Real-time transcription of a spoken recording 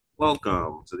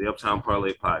Welcome to the Uptown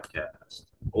Parlay Podcast.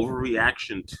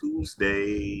 Overreaction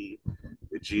Tuesday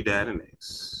with Gdad and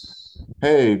Ace.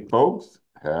 Hey, folks,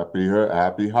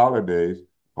 happy holidays.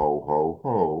 Ho, ho,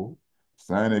 ho.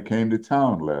 Santa came to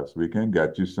town last weekend,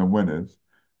 got you some winners.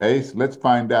 Ace, let's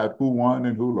find out who won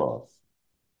and who lost.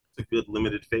 It's a good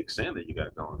limited fake Santa you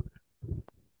got going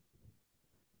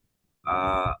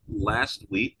there. Last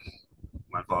week,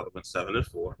 my father went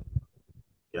 7-4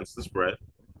 against the spread.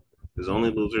 His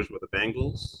only losers were the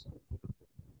Bengals,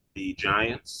 the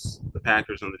Giants, the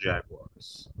Packers, and the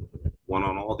Jaguars. Won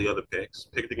on all the other picks.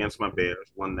 Picked against my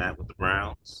Bears. Won that with the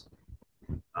Browns.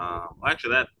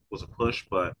 Actually, that was a push,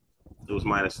 but it was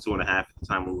 -2.5 at the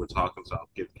time we were talking, so I'll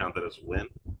count that as a win.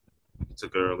 You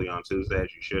took it early on Tuesday,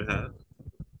 as you should have,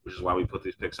 which is why we put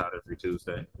these picks out every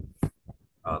Tuesday.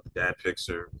 The dad picks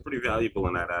are pretty valuable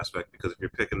in that aspect because if you're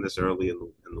picking this early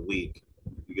in the week,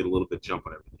 you get a little bit jump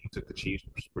on everything. You took the Chiefs,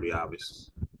 which is pretty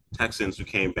obvious. Texans, who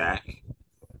came back.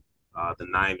 The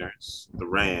Niners, the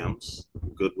Rams,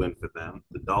 good win for them.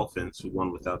 The Dolphins, who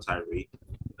won without Tyreek,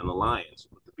 and the Lions,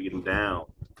 who beat them down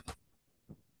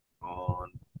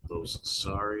on those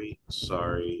sorry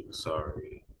Broncos.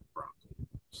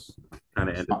 Kind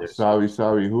of ended their season.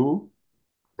 Sorry, who?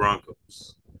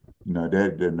 Broncos. No,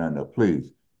 no,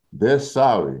 please. They're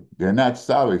sorry. They're not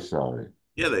sorry.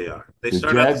 Yeah, they are. They The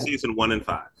started out the Jag, season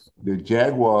 1-5. the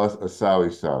Jaguars are sorry.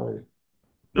 The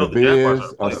No, the Jaguars are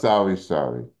Bears a are playoff team.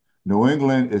 sorry. New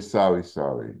England is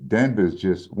sorry. Denver's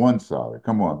just one sorry.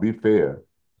 Come on, be fair.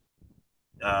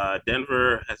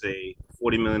 Denver has a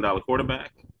 $40 million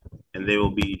quarterback, and they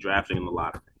will be drafting in the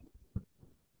lottery,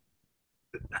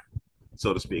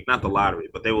 so to speak. Not the lottery,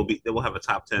 but they will be. They will have a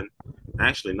top 10.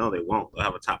 Actually, no, they won't. They'll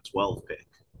have a top 12 pick.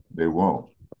 They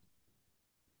won't.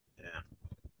 Yeah.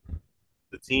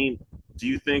 The team. Do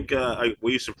you think? Were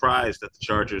you surprised that the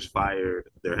Chargers fired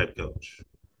their head coach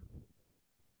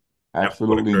after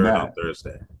what Absolutely occurred on not.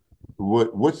 Thursday?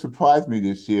 What surprised me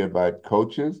this year about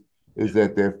coaches Yeah. is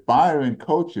that they're firing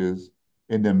coaches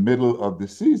in the middle of the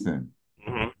season.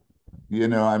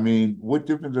 Mm-hmm. I mean, what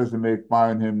difference does it make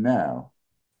firing him now?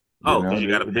 Oh, because you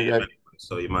got to They pay him got anyway,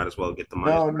 so you might as well get the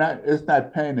money's no, worth. not it's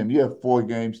not paying him. You have 4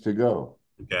 games to go.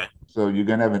 Okay. So you're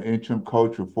gonna have an interim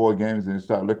coach for 4 games and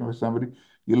start looking for somebody.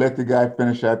 You let the guy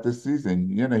finish out the season.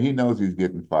 He knows he's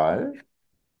getting fired.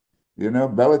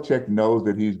 Belichek knows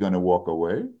that he's going to walk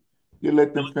away. You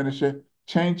let them finish it.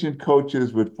 Changing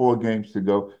coaches with 4 games to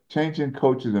go, changing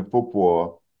coaches in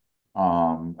football,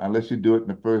 unless you do it in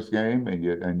the first game and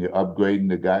you're upgrading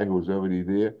the guy who's already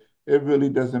there, it really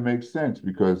doesn't make sense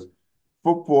because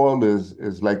football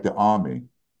is like the army.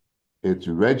 It's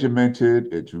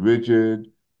regimented, it's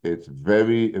rigid, it's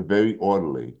very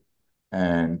orderly.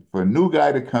 And for a new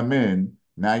guy to come in,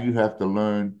 now you have to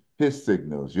learn his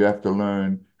signals. You have to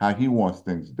learn how he wants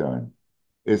things done.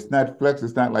 It's not flex,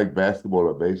 it's not like basketball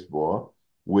or baseball,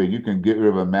 where you can get rid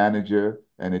of a manager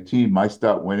and a team might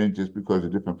start winning just because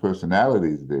of different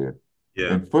personalities there.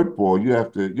 Yeah. In football, you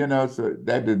have to, so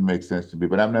that didn't make sense to me,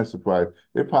 but I'm not surprised.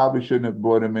 They probably shouldn't have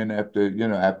brought him in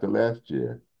after last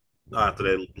year. After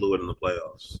they blew it in the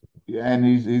playoffs. Yeah, and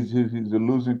he's a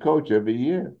losing coach every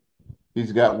year.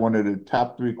 He's got one of the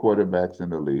top 3 quarterbacks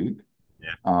in the league.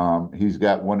 Yeah. He's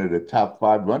got one of the top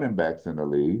 5 running backs in the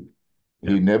league. Yeah.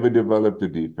 He never developed a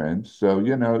defense. So,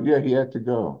 yeah, he had to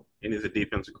go. And he's a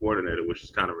defensive coordinator, which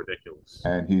is kind of ridiculous.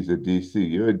 And he's a DC.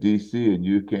 You're a DC and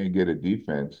you can't get a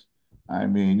defense. I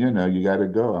mean, you got to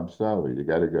go. I'm sorry. You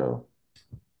got to go.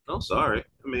 Oh, sorry.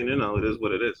 I mean, it is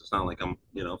what it is. It's not like I'm,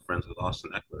 friends with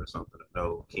Austin Eckler or something. I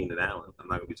know Keenan Allen. I'm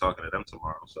not going to be talking to them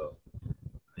tomorrow. So,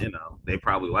 they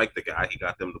probably like the guy. He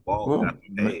got them the ball. He got Well,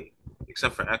 them paid.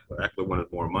 Except for Eckler. Eckler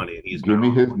wanted more money, and he's been give me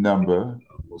on his more money. number.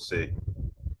 So we'll see.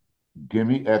 Give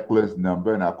me Eckler's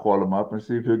number and I'll call him up and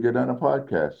see if he'll get on a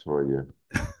podcast for you.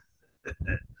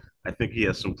 I think he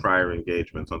has some prior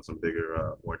engagements on some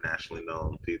bigger, more nationally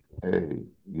known people. Hey, you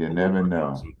We'll never work on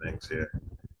know. some things here.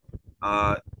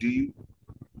 Are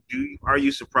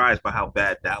you surprised by how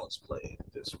bad Dallas played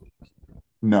this week?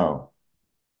 No.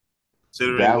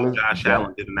 Considering Dallas, Josh Allen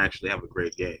that didn't actually have a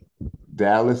great game.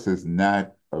 Dallas is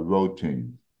not a road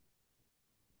team.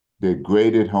 They're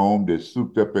great at home. They're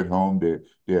souped up at home. They're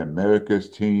America's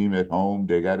team at home.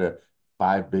 They got a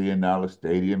 $5 billion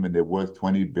stadium and they're worth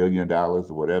 $20 billion or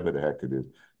whatever the heck it is.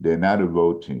 They're not a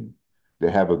road team.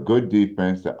 They have a good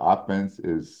defense. The offense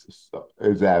is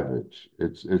average.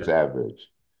 It's Okay.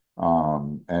 average.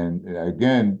 And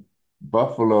again,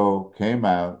 Buffalo came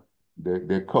out.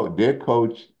 Their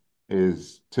coach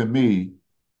is, to me,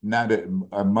 not as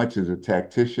much as a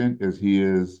tactician as he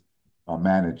is a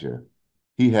manager.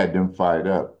 He had them fired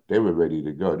up. They were ready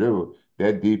to go.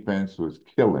 That defense was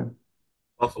killing.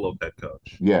 Buffalo head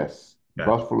coach. Yes, Gotcha.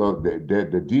 Buffalo,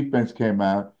 the defense came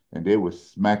out and they were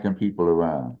smacking people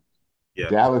around. Yeah.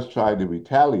 Dallas tried to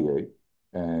retaliate,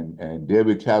 and their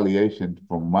retaliation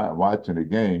from watching the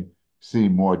game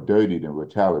seemed more dirty than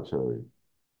retaliatory.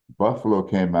 Buffalo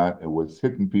came out and was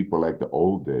hitting people like the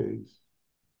old days.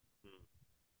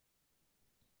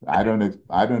 I think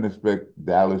I don't expect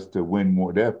Dallas to win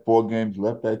more. They have 4 games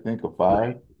left, I think, or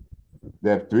three. 5.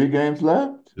 They have 3 games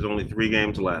left. There's only 3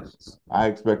 games left. I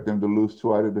expect them to lose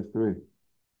 2 out of the 3.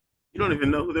 You don't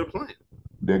even know who they're playing.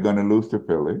 They're going to lose to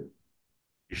Philly,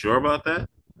 You sure about that?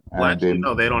 Well, and actually, they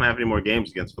no, they don't have any more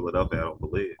games against Philadelphia, I don't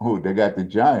believe. who they got the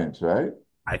Giants, right?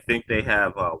 I think they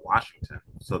have Washington,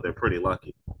 so they're pretty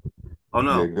lucky. Oh,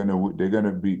 no. They're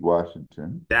gonna beat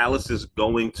Washington. Dallas is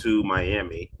going to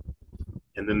Miami,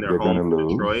 and then they're They're home gonna to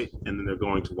Detroit, lose. and then they're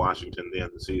going to Washington at the end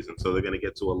of the season. So they're going to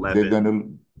get to They're 11 gonna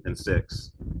and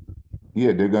 6.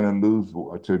 Yeah, they're gonna lose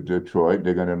to Detroit.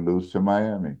 They're gonna lose to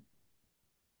Miami.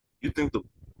 You think the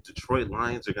Detroit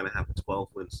Lions are going to have a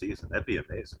 12-win season? That'd be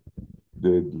amazing.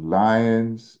 The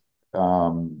Lions,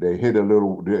 they hit a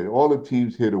little. All the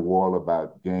teams hit a wall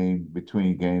about game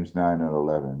between games 9 and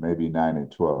 11, maybe 9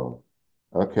 and 12.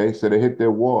 Okay, so they hit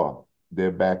their wall.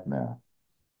 They're back now.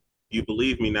 You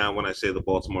believe me now when I say the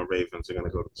Baltimore Ravens are going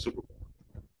to go to the Super Bowl?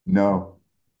 No,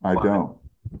 I Why? don't,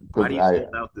 Why because do you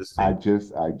still doubt this team?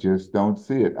 I just don't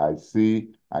see it.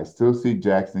 I still see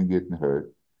Jackson getting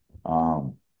hurt.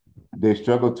 Um, they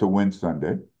struggled to win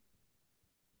Sunday.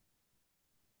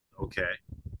 Okay.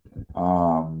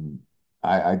 Um,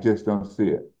 I just don't see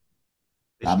it.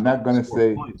 They struggle to score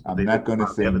points, but I'm they not didn't gonna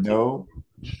allow the say other team. no,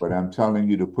 but I'm telling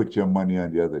you to put your money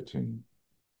on the other team.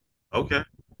 Okay.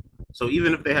 So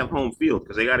even if they have home field,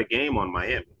 because they got a game on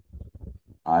Miami.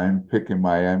 I'm picking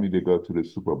Miami to go to the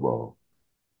Super Bowl.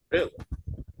 Really?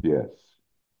 Yes.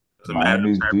 Doesn't matter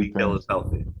if Miami's Tyreek Hill is defense,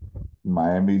 healthy.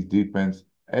 Miami's defense.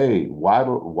 Hey,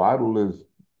 Waddle is,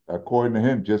 according to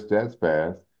him, just as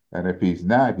fast. And if he's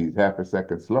not, he's half a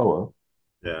second slower.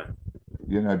 Yeah.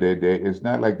 They it's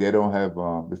not like they don't have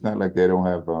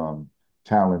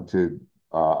talented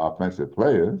offensive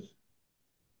players.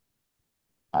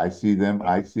 I see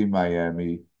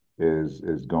Miami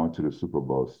is going to the Super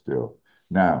Bowl still.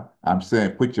 Now, I'm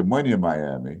saying put your money in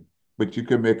Miami, but you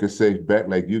can make a safe bet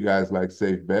like you guys like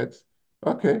safe bets.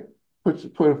 Okay,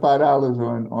 put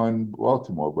 $5 on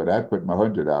Baltimore, but I put my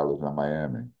 $100 on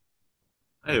Miami.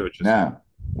 I hear what you're saying. Now,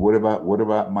 what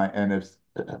about my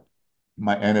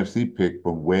NFC pick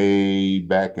from way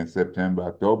back in September,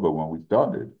 October when we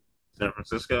started? San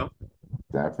Francisco,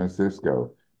 San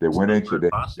Francisco. They went still into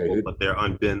very possible, but they're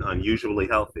been unusually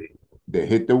healthy. they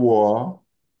hit the wall.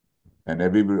 And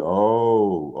everybody,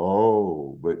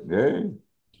 but hey,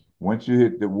 once you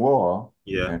hit the wall,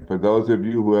 Yeah. and for those of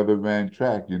you who ever ran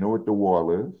track, you know what the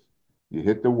wall is. You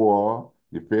hit the wall,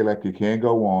 you feel like you can't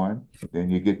go on, then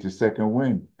you get your second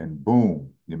win, and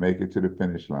boom, you make it to the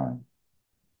finish line.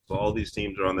 So all these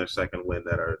teams are on their second win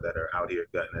that are out here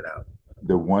gutting it out.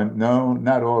 No,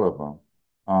 not all of them.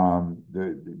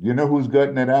 You know who's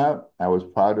gutting it out? I was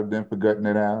proud of them for gutting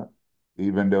it out,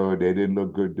 even though they didn't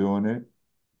look good doing it.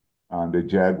 The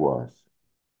Jaguars,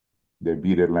 they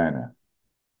beat Atlanta.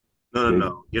 No, no, They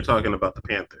no. You're talking about the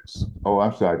Panthers. Oh,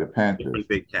 I'm sorry, the Different Panthers.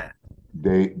 big cat.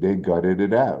 They gutted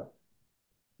it out.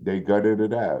 They gutted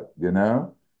it out, you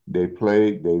know? They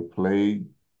played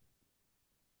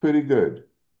pretty good.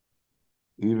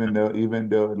 Even though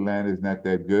Atlanta's not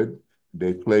that good,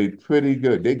 they played pretty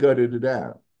good. They gutted it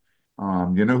out.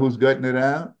 You know who's gutting it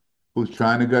out? Who's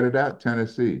trying to gut it out?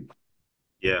 Tennessee.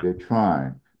 Yeah. They're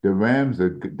trying. The Rams are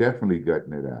definitely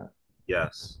gutting it out.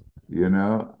 Yes.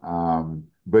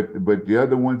 But the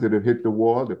other ones that have hit the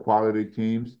wall, the quality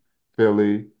teams,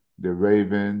 Philly, the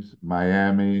Ravens,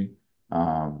 Miami,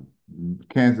 um,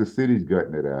 Kansas City's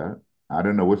gutting it out. I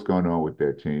don't know what's going on with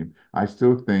their team. I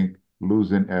still think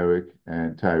losing Eric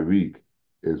and Tyreek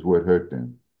is what hurt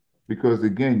them. Because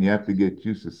again, you have to get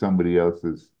used to somebody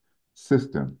else's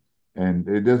system. And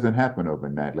it doesn't happen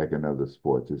overnight like in other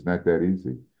sports. It's not that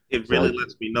easy. It So really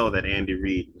lets me know that Andy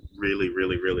Reid really,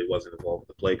 really, really wasn't involved with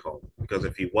the play call. Because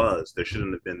if he was, there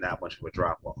shouldn't have been that much of a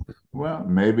drop off. well,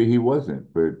 maybe he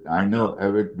wasn't, but I I know know.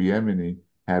 Eric Bieniemy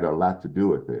had a lot to do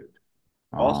with it.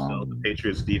 Also, the Um,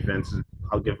 Patriots defense,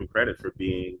 I'll give them credit for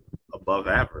being above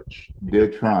average because they're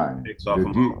they got trying. picks off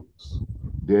of Mahomes.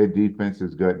 Their defense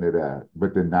is gutting it out.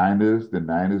 But the Niners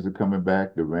are coming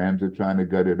back. The Rams are trying to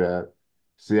gut it out.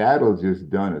 Seattle's just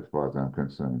done as far as I'm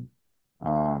concerned.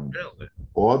 Um, Really?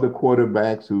 all the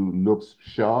quarterbacks who looks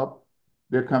sharp,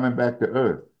 they're coming back to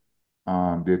earth.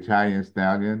 The Italian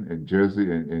Stallion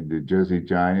and the Jersey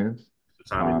Giants.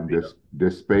 Tommy DeVito.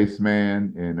 The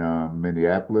spaceman in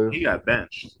He Minneapolis. got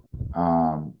benched.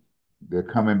 Um, they're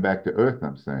coming back to earth,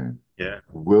 I'm saying. Yeah,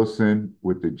 Wilson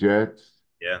with the Jets,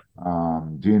 yeah,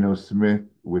 Geno Smith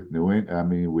with New England, I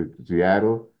mean with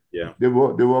Seattle. yeah. They're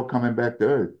all coming back to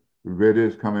earth.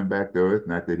 Ritter's coming back to earth,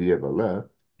 not that he ever left,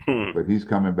 Hmm. but he's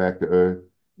coming back to earth.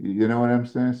 You know what I'm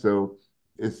saying? So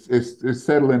it's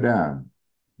settling down.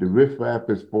 The riffraff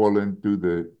is falling through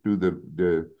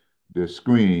the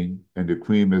screen, and the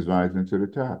cream is rising to the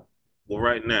top. Well,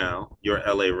 right now, your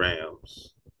LA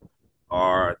Rams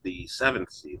are the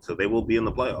seventh seed, so they will be in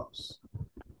the playoffs.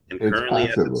 And It's currently,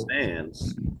 as it possible.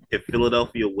 stands, if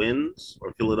Philadelphia wins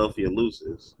or Philadelphia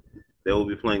loses, they will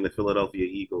be playing the Philadelphia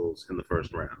Eagles in the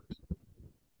first round.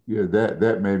 Yeah,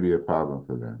 that may be a problem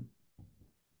for them.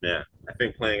 Yeah, I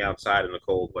think playing outside in a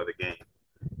cold weather game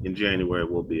in January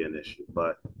will be an issue,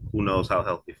 but who knows how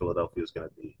healthy Philadelphia is going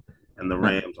to be. And the Now,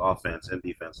 Rams' offense and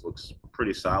defense looks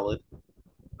pretty solid.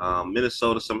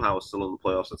 Minnesota somehow is still in the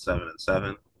playoffs at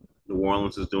 7-7. New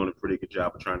Orleans is doing a pretty good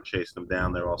job of trying to chase them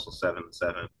down. They're also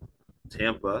 7-7.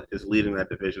 Tampa is leading that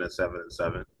division at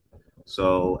 7-7.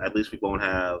 So at least we won't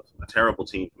have a terrible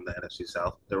team from the NFC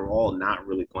South. They're all not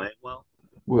really playing well.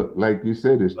 well, like you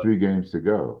said, there's But 3 games to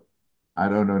go. I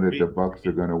don't know that the Bucks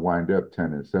are going to wind up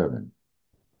 10-7.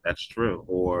 that's true.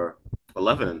 Or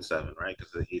 11-7, right?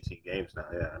 Because of the 18 games now.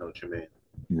 Yeah, I know what you mean.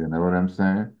 You know what I'm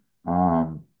saying?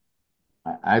 Um,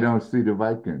 I don't see the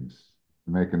Vikings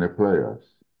making the playoffs.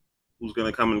 Who's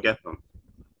going to come and get them?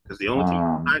 Because the only teams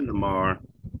Um, behind them are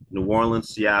New Orleans,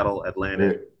 Seattle, Atlanta,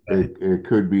 and it Bay. it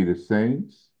could be the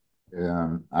Saints.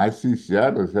 I see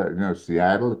Seattle.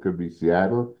 Seattle. It could be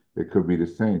Seattle. It could be the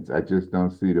Saints. I just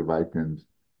don't see the Vikings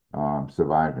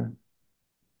surviving.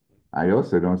 I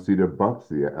also don't see the Bucks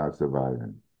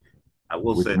surviving, I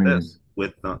will which say means this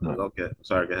with okay,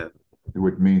 sorry, go ahead.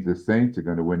 which means the Saints are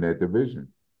going to win that division.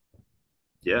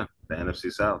 Yeah, the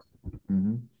NFC South.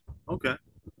 Hmm. Okay,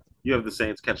 you have the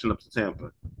Saints catching up to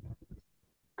Tampa,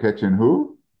 Catching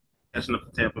who? catching up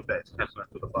to Tampa Bay, catching up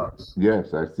to the Bucks.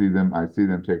 Yes, I see them. I see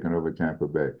them taking over Tampa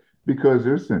Bay because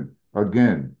listen,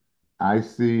 again, I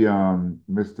see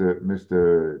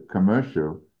Mr.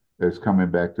 Commercial is coming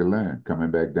back to land,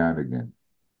 coming back down again.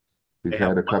 He's They have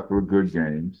had a couple of good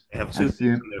games. they have I two see things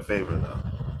him. in their favor though.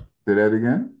 Say that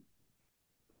again.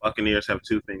 Buccaneers have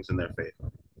two things in their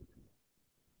favor.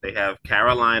 They have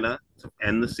Carolina to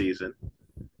end the season,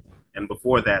 and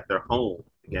before that, they're home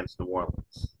against New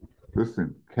Orleans,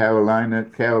 Listen, Carolina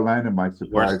might the surprise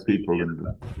worst team in people, the and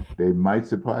NFL. they might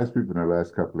surprise people in the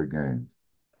last couple of games.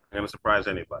 I'm going to surprise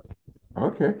anybody.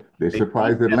 Okay, they They beat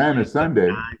surprised Atlanta Atlanta Sunday.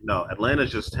 9. No,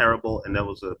 Atlanta's just terrible, and that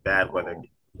was a bad weather Oh, game.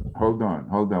 hold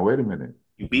on, wait a minute.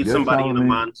 You beat You're somebody in telling a me,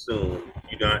 monsoon,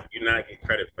 you're not getting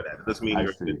credit for that. It doesn't mean I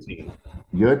you're a good see. team.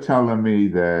 You're telling me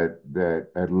that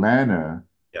Atlanta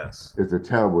Yes. is a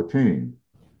terrible team,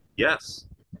 Yes.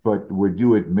 but would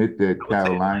you admit that I would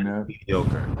say Atlanta's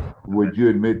mediocre. Would you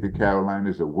admit that Carolina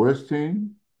is a worse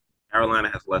team? Carolina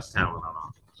has less talent on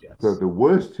offense. So Yes. the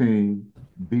worst team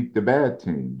beat the bad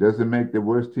team. Does it make the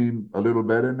worst team a little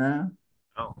better now?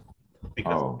 No,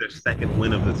 because it's Oh, their second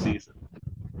win of the season,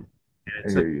 and I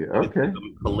hear you. Okay.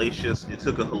 it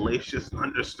took a hellacious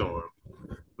thunderstorm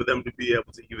for them to be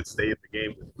able to even stay in the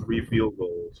game with 3 field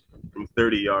goals from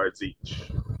 30 yards each.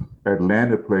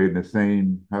 Atlanta played in the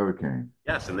same hurricane.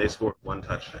 Yes, and they scored one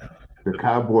touchdown. The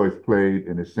Cowboys played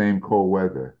in the same cold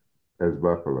weather as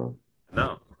Buffalo.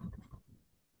 No,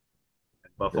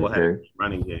 Buffalo had a Okay. great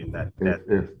running game If that day.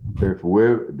 if if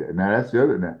we're now that's the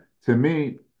other now. To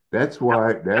me, that's That,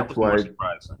 why that that's was more why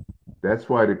surprising. that's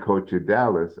why the coach of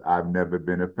Dallas, I've never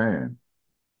been a fan.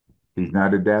 He's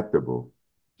not adaptable.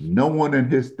 No one in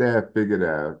his staff figured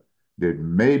out that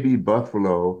maybe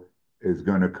Buffalo is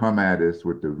going to come at us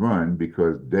with the run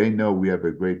because they know we have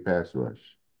a great pass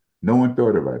rush. No one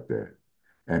thought about that.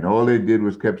 And all they did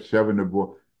was kept shoving the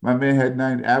ball. My man had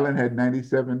Allen had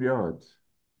 97 yards.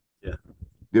 Yeah.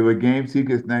 There were games he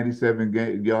gets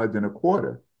 97 yards in a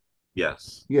quarter.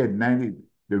 Yes. He had 90,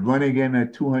 the running game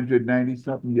at 290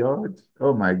 something yards.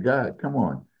 Oh my God, come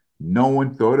on. No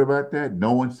one thought about that.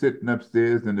 No one sitting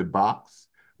upstairs in the box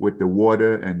with the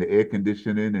water and the air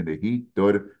conditioning and the heat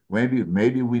thought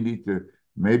maybe we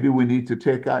need to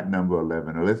take out number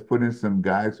 11 or let's put in some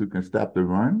guys who can stop the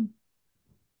run.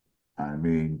 I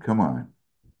mean, come on.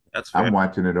 That's I'm fair.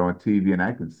 watching it on TV and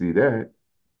I can see that.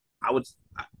 I would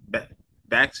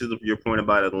back to your point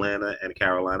about Atlanta and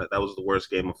Carolina. That was the worst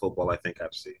game of football I think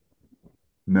I've seen.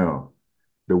 No,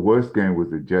 the worst game was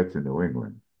the Jets in New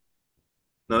England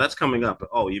No, that's coming up.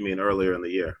 Oh, you mean earlier in the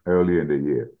year? earlier in the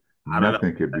year. I don't know.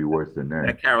 Nothing could be worse than that.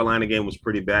 That Carolina game was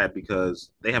pretty bad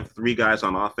because they have three guys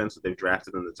on offense that they've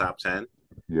drafted in the top 10.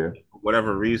 Yeah. For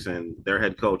whatever reason, their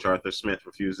head coach, Arthur Smith,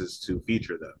 refuses to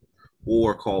feature them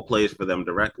or call plays for them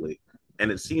directly.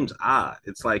 And it seems odd.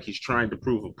 It's like he's trying to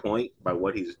prove a point by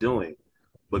what he's doing,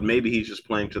 but maybe he's just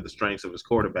playing to the strengths of his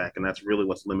quarterback, and that's really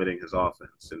what's limiting his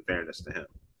offense, in fairness to him.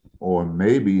 Or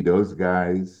maybe those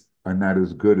guys are not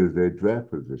as good as their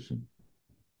draft position.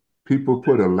 People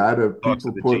put a lot of Talk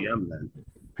to the GM then.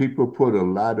 people put a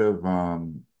lot of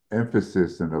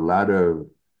emphasis and a lot of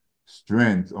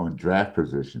strength on draft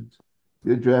positions.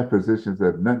 Your draft positions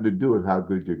have nothing to do with how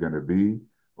good you're going to be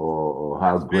or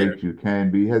how That's fair. great you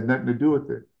can be. It has nothing to do with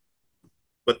it.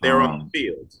 But they're on Um, the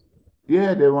field.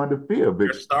 yeah, they're on the field, but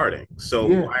They're starting. So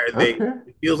yeah, why are they? okay.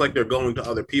 It feels like they're going to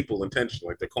other people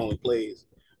intentionally, like they're calling plays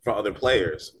for other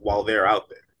players while they're out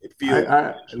there. It feels I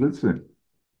intentional. listen.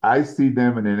 I see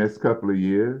them in the next couple of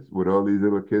years with all these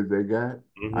little kids they got.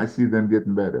 I Mm-hmm. see them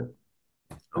getting better.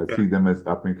 I Okay. see them as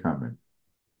up and coming.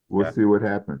 We'll Okay. see what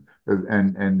happens.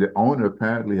 And the owner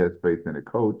apparently has faith in the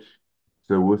coach,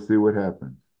 so we'll see what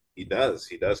happens. He does.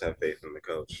 He does have faith in the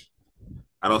coach.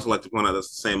 I'd also like to point out that's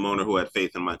the same owner who had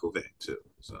faith in Michael Vick too.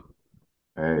 So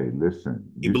Hey,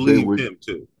 listen, he believed him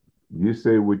too. you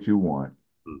say what you want,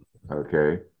 Mm.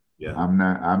 okay? Yeah. I'm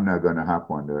not gonna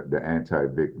hop on the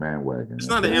anti-Vic It's bandwagon,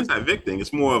 not an okay? anti-Vic thing.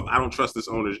 It's more of I don't trust this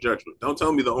owner's judgment. Don't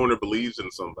tell me the owner believes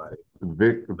in somebody. You know what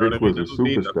Vic I mean? was a That doesn't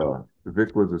mean nothing. superstar.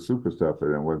 Vic was a superstar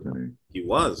for them, wasn't He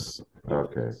was. he? He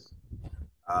Okay. was.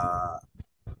 Uh,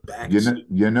 back to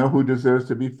You know who deserves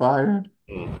to be fired?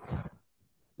 mm,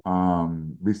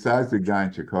 Besides the guy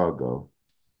in Chicago,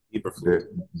 Eberflus.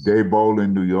 the Dayball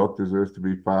in New York deserves to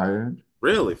be fired.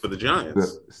 Really, for the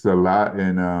Giants, Salah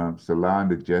and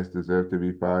the Jets deserve to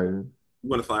be fired. we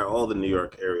want to fire all the New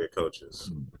York area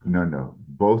coaches. No, no.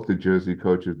 Both the Jersey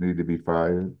coaches need to be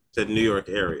fired. Said New York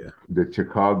area. The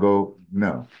Chicago,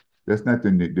 no. That's not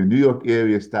the New York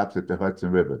area stops at the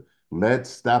Hudson River. Let's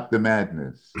stop the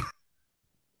madness.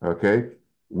 Okay?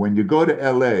 When you go to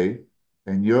LA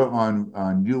and you're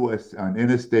on US on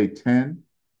Interstate 10,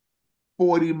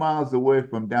 40 miles away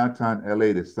from downtown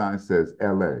LA, the sign says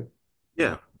LA.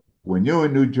 Yeah, When you're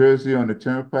in New Jersey on the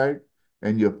turnpike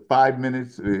and you're 5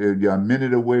 minutes, you're a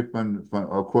minute away from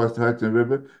across the Hudson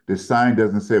River, the sign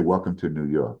doesn't say "Welcome to New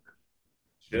York."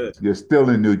 should. You're still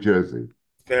in New Jersey.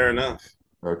 Fair enough.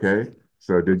 Okay,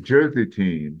 so the Jersey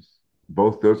teams,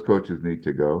 both those coaches need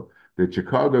to go. The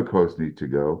Chicago coach needs to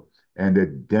go, and the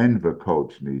Denver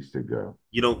coach needs to go.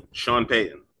 You know, Sean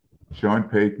Payton. Sean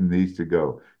Payton needs to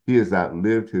go. He has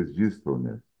outlived his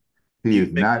usefulness. Do He you is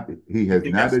think? not. He Do you has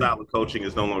think that not. style of coaching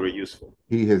is no longer useful?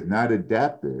 He has not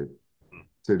adapted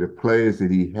to the players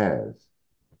that he has.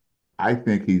 I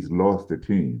think he's lost the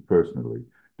team personally.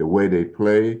 The way they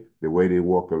play, the way they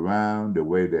walk around, the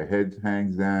way their heads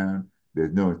hangs down,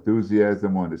 there's no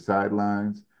enthusiasm on the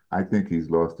sidelines. I think he's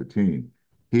lost the team.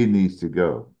 He needs to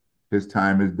go. His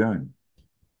time is done.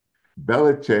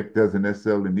 Belichek doesn't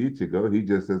necessarily need to go. He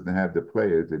just doesn't have the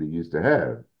players that he used to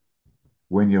have.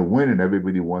 When you're winning,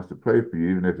 everybody wants to play for you,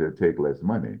 even if they take less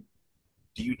money.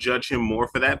 Do you judge him more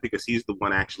for that because he's the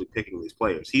one actually picking these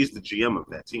players? He's the GM of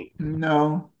that team.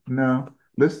 No, no.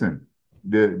 Listen,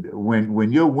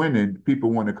 when you're winning,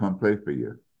 people want to come play for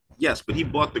you. Yes, but he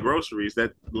bought the groceries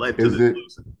that led to Is this it?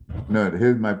 losing. No,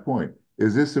 here's my point.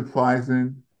 Is it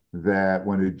surprising that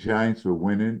when the Giants were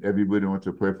winning, everybody wants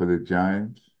to play for the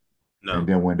Giants, and No,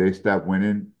 then when they stop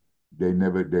winning, they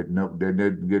never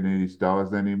get any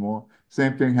stars anymore?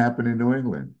 Same thing happened in New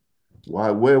England.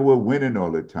 Why where we're winning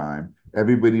all the time,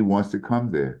 everybody wants to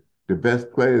come there. The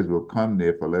best players will come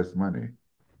there for less money.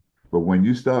 But when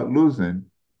you start losing,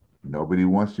 nobody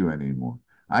wants you anymore.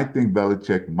 I think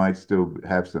Belichick might still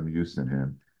have some use in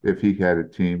him if he had a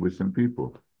team with some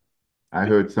people. I you,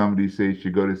 heard somebody say he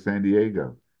should go to San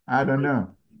Diego. I don't know.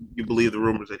 you believe the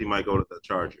rumors that he might go to the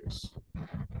Chargers.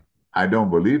 I don't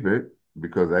believe it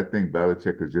because I think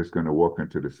Belichick is just going to walk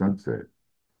into the sunset.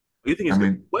 You think I he's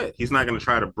going to mean, quit? He's not going to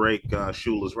try to break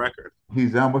Shula's record.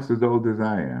 he's almost as old as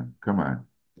I am. Come on.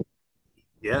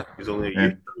 Yeah, he's only a year.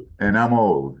 And and I'm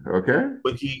old, okay?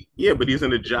 But he's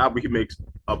in a job where he makes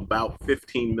about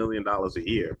 $15 million a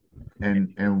year.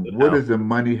 And Good what health. does the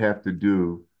money have to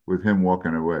do with him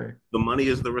walking away? The money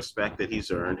is the respect that he's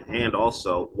earned, and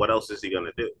also, what else is he going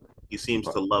to do? He seems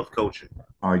to love coaching.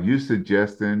 Are you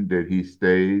suggesting that he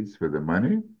stays for the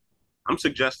money? I'm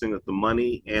suggesting that the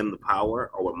money and the power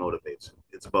are what motivates him.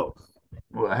 It's both.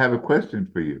 Well, I have a question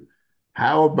for you.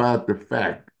 How about the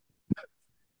fact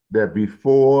that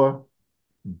before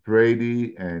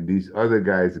Brady and these other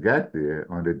guys got there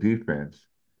on the defense,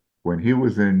 when he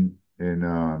was in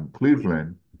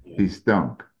Cleveland, Yeah. he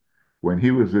stunk. When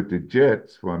he was with the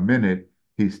Jets for a minute,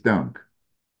 he stunk.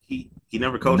 He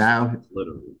never coached the Now, Jets,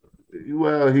 literally.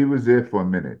 well, he was there for a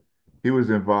minute. He was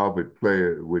involved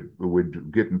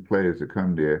with getting players to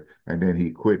come there, and then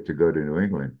he quit to go to New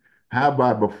England. How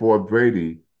about before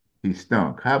Brady, he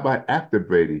stunk? How about after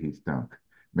Brady, he stunk?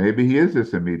 Maybe he is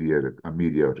just a mediocre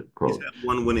He's had coach.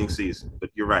 one winning season,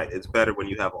 but you're right. It's better when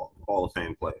you have all Hall of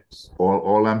Fame players.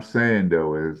 All I'm saying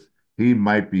though is he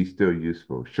might be still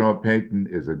useful. Sean Payton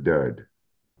is a dud.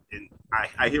 And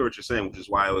I hear what you're saying, which is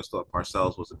why I always thought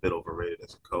Parcells was a bit overrated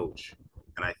as a coach.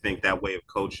 And I think that way of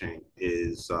coaching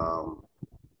is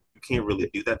you can't really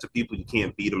do that to people. You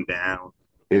can't beat them down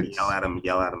and yell It's at them,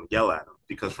 yell at them, yell at them.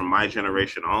 Because from my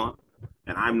generation on,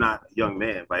 and I'm not a young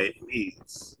man by any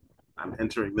means, I'm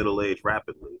entering middle age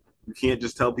rapidly. You can't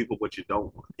just tell people what you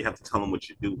don't want. You have to tell them what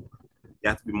you do want. You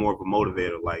have to be more of a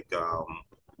motivator, like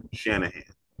Shanahan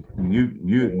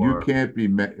you or can't be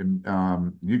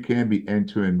you can't be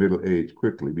entering middle age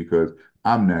quickly because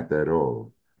I'm not that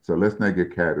old. So let's not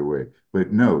get carried away.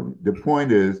 But no, the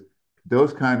point is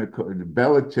those kind of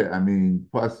Belichick. I mean,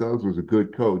 Parcells was a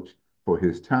good coach for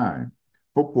his time.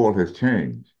 Football has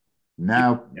changed.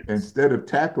 Now yes. instead of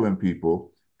tackling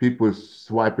people, people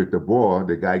swipe at the ball.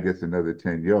 The guy gets another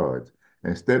 10 yards.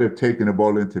 Instead of taking the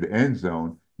ball into the end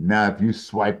zone, now if you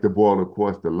swipe the ball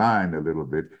across the line a little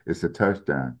bit, it's a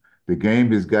touchdown. The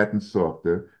game has gotten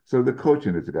softer, so the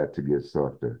coaching has got to get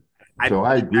softer. I'd So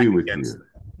I push agree back with against you. that.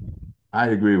 I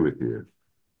agree with you.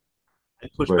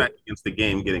 I'd push back But against the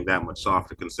game getting that much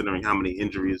softer, considering how many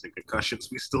injuries and concussions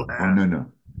we still oh have. no, no.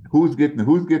 Who's getting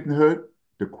hurt?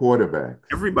 The quarterbacks.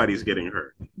 Everybody's getting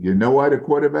hurt. You know why the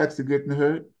quarterbacks are getting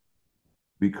hurt?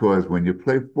 Because when you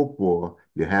play football,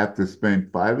 you have to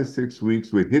spend 5 or 6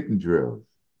 weeks with hitting drills.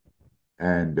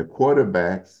 And the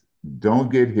quarterbacks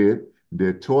don't get hit.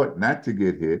 They're taught not to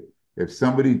get hit. If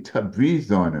somebody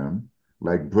breathes on them,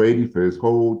 like Brady for his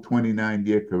whole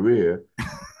 29-year career,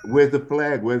 where's the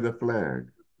flag? Where's the flag?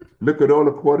 Look at all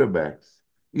the quarterbacks.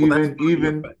 Well, that's Even one of the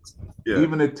even effects. Yeah,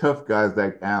 even the tough guys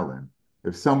like Allen.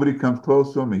 If somebody comes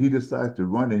close to him and he decides to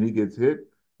run and he gets hit,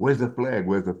 where's the flag?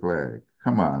 Where's the flag?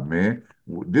 Come on, man.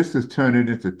 This is turning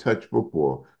into touch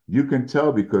football. You can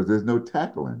tell because there's no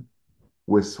tackling.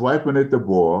 We're swiping at the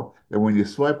ball, and when you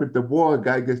swipe at the ball, a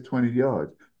guy gets 20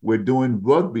 yards. We're doing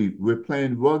rugby. We're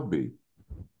playing rugby.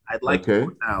 Okay?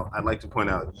 I'd like to point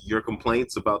out your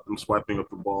complaints about them swiping up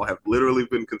the ball have literally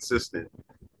been consistent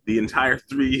the entire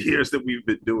 3 years that we've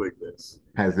been doing this.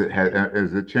 Has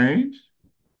it changed?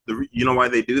 You know why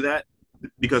they do that?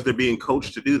 Because they're being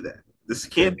coached to do that. This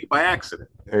can't be by accident.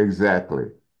 Exactly.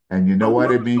 And you know No why one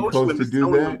they're who's being coaching coached them to is do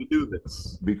telling them that? to do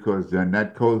this Because they're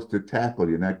not coached to tackle.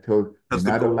 You're because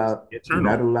the not goal is to allowed, get you're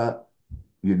not turnovers. allowed,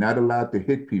 you're not allowed to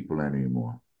hit people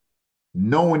anymore.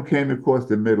 No one came across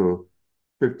the middle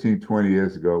 15, 20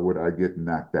 years ago without getting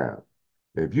knocked out.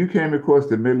 If you came across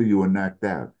the middle, you were knocked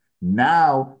out.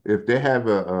 Now, if they have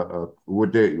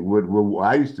what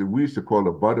we used to call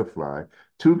a butterfly,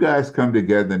 two guys come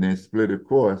together and then split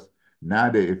across. Now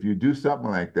that if you do something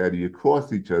like that, you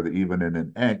cross each other even in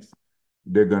an X,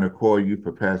 they're going to call you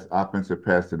for offensive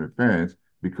pass interference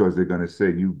because they're going to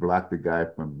say you blocked the guy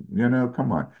from,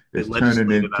 come on. They It's turning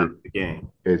legislated out of into the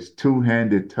game. it's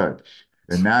two-handed touch.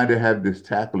 And now they have this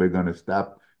tackle they're going to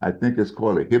stop. I think it's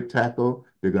called a hip tackle.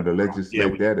 They're going to Yeah, legislate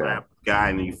when you that grab out. the guy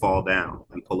and then you fall down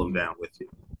and pull him down with you.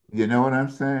 You know what I'm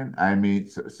saying? I mean,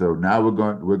 so now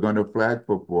we're going to flag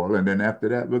football, and then after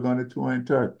that we're going to two-hand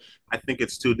touch. I think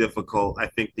it's too difficult. I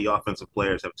think the offensive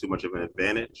players have too much of an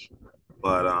advantage,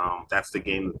 but that's the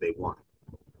game that they want.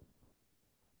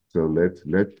 So let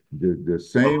the But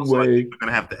same also, I think way we're going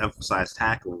to have to emphasize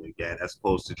tackling again as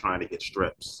opposed to trying to get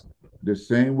strips. the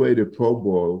same way the Pro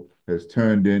Bowl has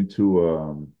turned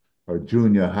into a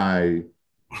junior high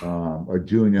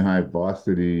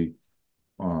varsity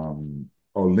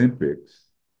Olympics.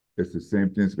 It's the same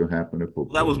thing that's going to happen to Well,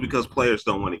 that was football. because players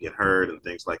don't want to get hurt and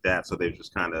things like that. So they've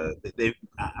just kind of they've.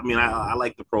 I mean, I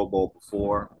liked the Pro Bowl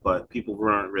before, but people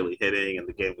weren't really hitting, and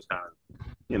the game was kind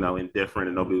of indifferent,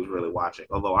 and nobody was really watching.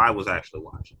 Although I was actually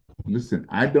watching. Listen,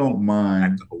 I You know, don't back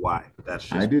mind. to Hawaii. But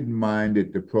that's I just didn't mind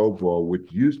it the Pro Bowl,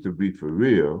 which used to be for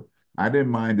real. I didn't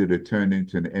mind it turned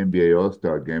into an NBA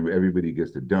All-Star game where everybody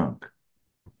gets to dunk.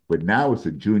 But now it's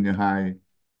a junior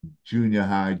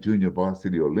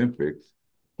varsity Olympics.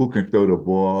 Who can throw the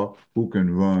ball? Who can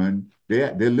run?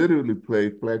 They literally play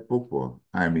flag football.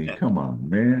 I mean, yeah, come on,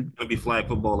 man. going to be flag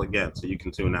football again, so you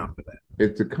can tune out for that.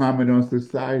 It's a comment on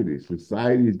society.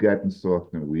 Society's gotten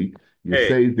soft and weak. You Hey,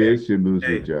 say hey, this, you lose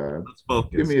your hey. job. Let's Give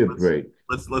focus. me a break.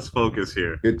 Let's focus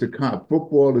here.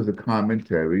 Football is a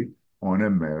commentary on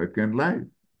American life.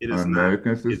 It is not.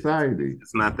 American society.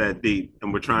 It's not that deep,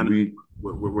 and we're trying to. We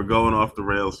We're going off the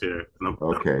rails here, and I'm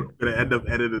okay. going to end up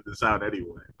editing this out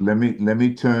anyway. Let me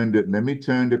turn the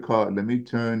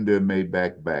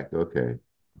Maybach back. Okay,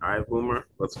 All right, Boomer,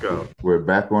 let's go. we're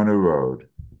back on the road.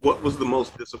 What was the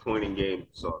most disappointing game you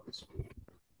saw this week?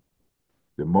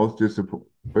 The most disappointing.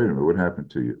 Wait a minute, what happened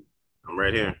to you? I'm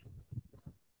right here.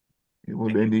 Well,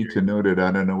 they need to know that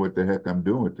I don't know what the heck I'm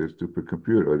doing with this stupid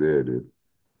computer. Oh, there it is.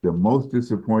 The most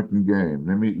disappointing game.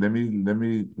 Let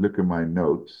me look at my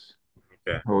notes.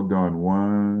 Okay. Hold on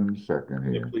 1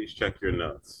 second Yeah, here. please check your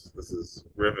notes. This is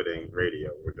riveting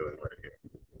radio we're doing right here.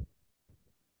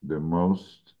 The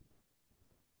most,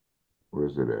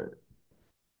 where's it at?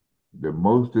 The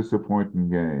most disappointing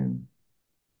game.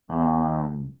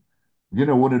 Um,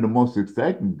 one of the most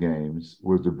exciting games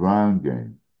was the Brown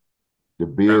game. The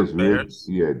Brown Bears really, Bears.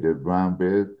 yeah, the Brown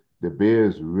Bears. The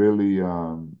Bears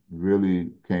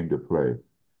really came to play.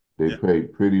 They Yeah,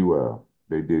 played pretty well.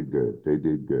 They did good. They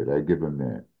did good. I give them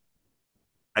that.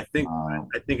 I think Um,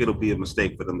 I think it'll be a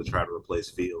mistake for them to try to replace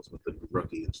Fields with the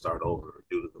rookie and start over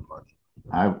due to the money.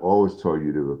 I've always told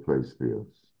you to replace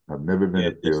Fields. I've never been Yeah,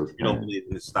 a it's, Fields you don't fan. believe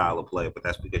in his style of play, but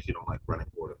that's because you don't like running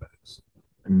quarterbacks.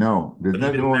 No, there's But he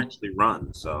nothing didn't wrong. actually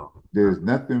run, so There's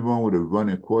nothing wrong with a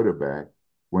running quarterback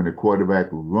when the quarterback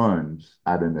runs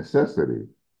out of necessity,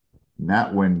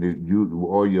 not when you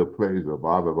all your plays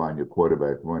revolve around your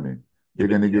quarterback running. yeah, You're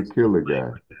but going to he get hasn't been killed, a playing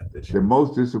guy. like that this The year.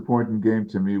 most disappointing game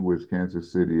to me was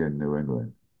Kansas City and New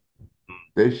England. Mm,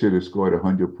 They should have scored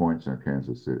 100 points on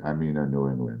Kansas City. I mean, on New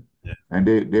England, yeah, and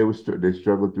they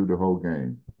struggled through the whole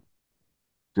game.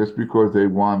 Just because they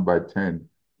won by 10,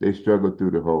 they struggled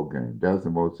through the whole game. That was the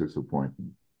most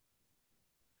disappointing.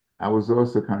 I was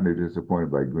also kind of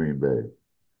disappointed by Green Bay.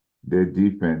 Their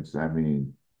defense, I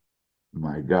mean,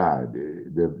 my God,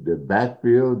 the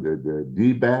backfield, the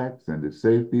D backs and the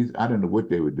safeties, I don't know what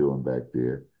they were doing back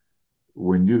there.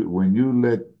 When you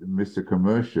let Mr.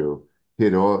 Commercial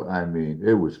hit all, I mean,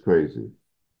 it was crazy.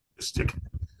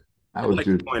 I I'd was like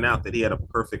to just, point out that he had a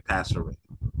perfect passer rate.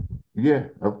 yeah,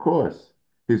 of course.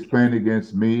 He's playing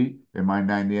against me and my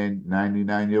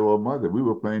 99-year-old mother. We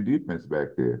were playing defense back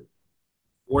there.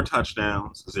 4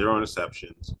 touchdowns, 0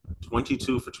 interceptions,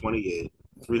 22 for 28,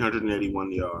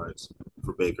 381 yards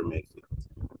for Baker Mayfield.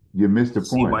 You missed the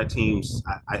See point. why teams,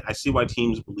 I see why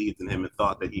teams believed in him and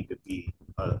thought that he could be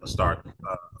a start,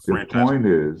 a The franchise. point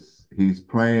is, he's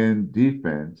playing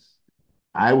defense.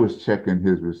 I was checking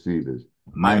his receivers.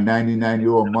 My My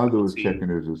 99-year-old mother NFL was team. checking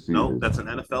his No, receivers. that's an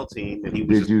NFL team, and he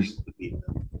was Did just you able to beat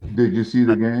them. did you see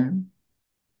the I, game?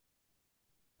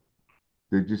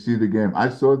 Did you see the game? I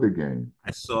saw the game.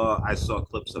 I saw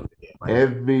clips of the game. I did,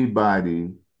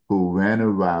 Everybody who ran a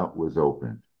route was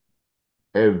open.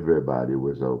 Everybody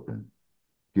was open.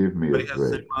 Give me a but he has the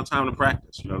same break. amount of time to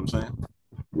practice. You know what I'm saying?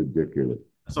 Ridiculous.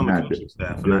 That's on the Now coaching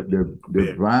staff, and not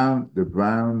prepared. the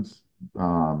Browns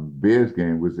Bears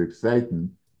game was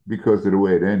exciting because of the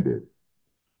way it ended.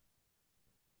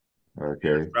 Bears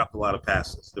Okay. dropped a lot of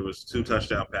passes. There was 2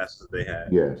 touchdown passes they had.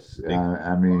 Yes. Big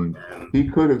I mean, and he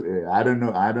could have. I don't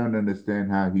know. I don't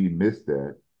understand how he missed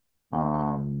that.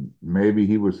 Maybe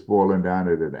he was falling down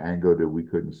at an angle that we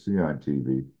couldn't see on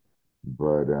TV.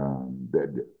 But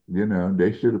that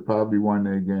they should have probably won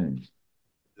their games.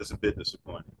 just a bit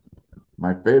disappointing.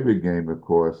 My favorite game, of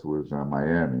course, was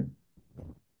Miami,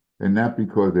 and not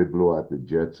because they blew out the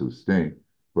Jets who stink,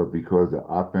 but because the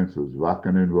offense was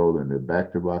rocking and rolling. They're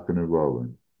back to rocking and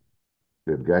rolling.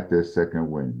 They've got their second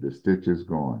win. The stitch is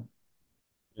gone.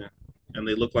 Yeah, and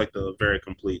they look like a very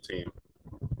complete team.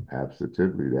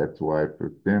 Absolutely. That's why I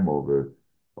picked them over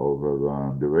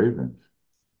the Ravens.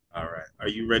 All right, are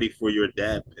you ready for your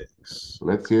dad picks?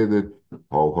 Let's hear the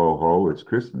ho ho ho. It's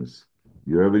Christmas.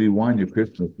 You already won your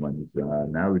Christmas money. So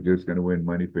now we're just going to win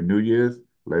money for New Year's.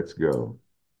 Let's go.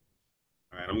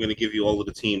 All right, I'm going to give you all of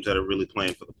the teams that are really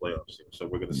playing for the playoffs here. So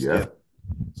we're going to skip Yep.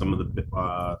 some of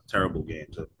the terrible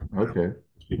games that Okay.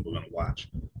 people are going to watch.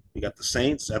 You got the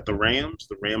Saints at the Rams.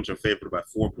 The Rams are favored by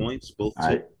 4 points. Both teams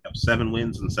I have 7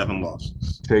 wins and 7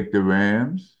 losses. take the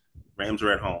Rams. Rams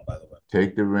are at home, by the way.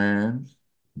 Take the Rams.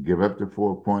 Give up the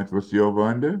 4 points. What's the over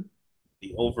under?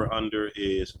 The over under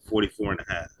is 44 and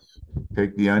a half.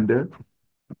 Take the under.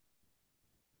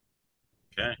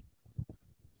 Okay.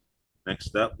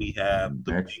 Next up, we have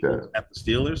the Next Bengals up. at the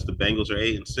Steelers. The Bengals are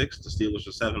 8-6. The Steelers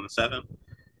are 7-7.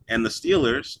 And the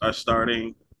Steelers are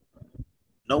starting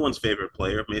no one's favorite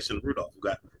player, Mason Rudolph. Who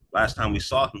got last time we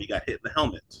saw him, he got hit in the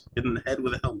helmet, hit in the head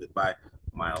with a helmet by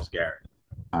Myles Garrett.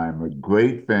 I'm a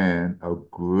great fan of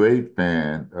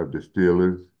the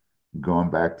Steelers going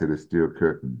back to the Steel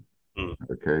Curtain, Mm.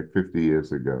 okay, 50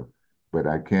 years ago. but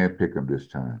I can't pick them this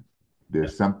time. Yeah.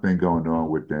 There's something going on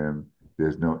with them.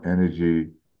 There's no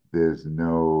energy. There's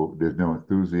no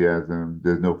enthusiasm.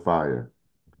 There's no fire.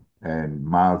 And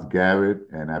Miles Garrett,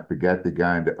 and I forgot the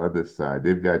guy on the other side.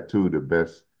 They've got two of the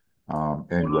best Oh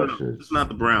end no, no, no. This is rushers. not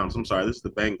the Browns. I'm sorry. This is the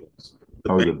Bengals. The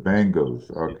Oh, the Bengals.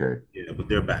 Bengals. Yeah, Okay. yeah, but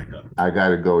they're back up. I got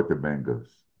to go with the Bengals.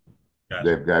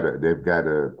 Gotcha. They've got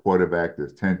a quarterback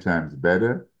that's 10 times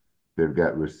better. They've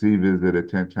got receivers that are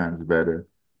 10 times better.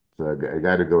 So I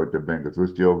got to go with the Bengals.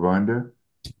 What's the over-under?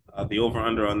 The over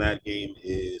under on that game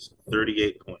is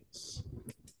 38 points.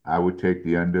 I would take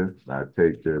the under. I'd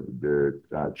take the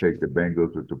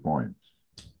Bengals with the points.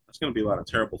 That's going to be a lot of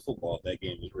terrible football if that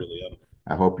game is really under.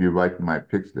 I hope you write my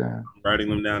picks down. I'm writing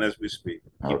them down as we speak.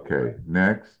 Keep them Okay. right.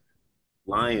 Next,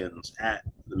 Lions at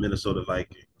the Minnesota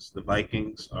Vikings. The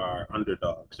Vikings are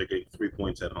underdogs. They're getting 3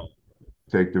 points at home.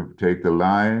 take the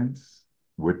Lions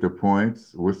with the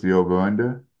points. What's the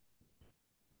over-under?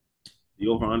 The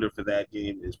over under for that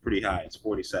game is pretty high. It's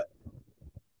 47.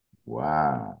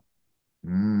 Wow.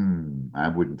 I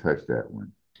wouldn't touch that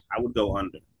one. I would go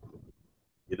under.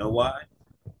 You know why?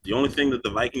 The only thing that the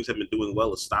Vikings have been doing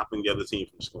well is stopping the other team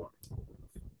from scoring.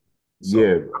 So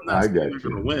Yeah, I'm not I saying they're got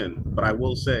going you. to win, but I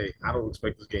will say I don't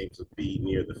expect this game to be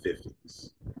near the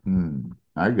 50s.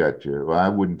 I got you. Well, I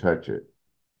wouldn't touch it,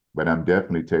 but I'm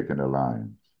definitely taking the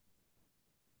Lions.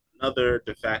 Another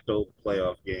de facto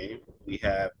playoff game. We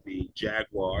have the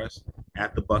Jaguars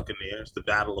at the Buccaneers, the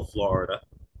Battle of Florida.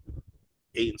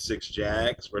 8-6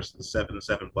 Jags versus the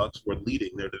 7-7 Bucks. We're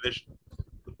leading their division.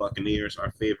 The Buccaneers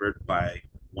are favored by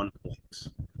 1 point.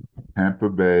 Tampa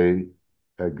Bay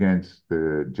against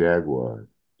the Jaguars.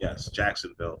 Yes,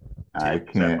 Jacksonville. I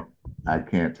Tampa's at can't home. I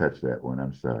can't touch that one.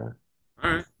 I'm sorry.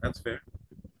 All right, that's fair.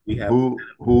 We have the 10 Who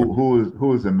and 4 who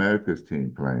who is America's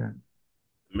team playing?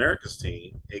 America's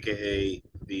team, aka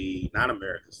the not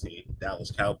America's team,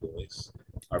 Dallas Cowboys,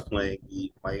 are playing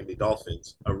the Miami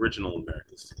Dolphins, original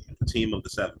America's team, the team of the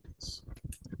 70s.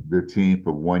 The team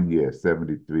for 1 year,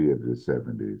 73 of the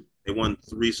 70s. They won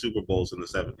 3 Super Bowls in the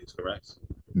 70s, correct?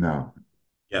 No,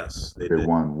 Yes, they they did.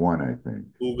 won one, I think.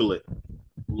 Google it,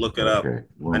 look it up. Okay,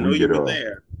 I when know we you get were off,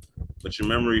 there, but your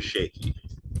memory's shaky.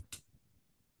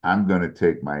 I'm going to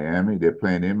take Miami. They're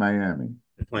playing in Miami.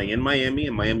 They're playing in Miami,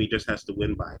 and Miami just has to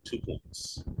win by 2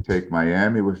 points. Take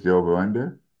Miami. What's the over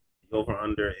under? The over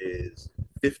under is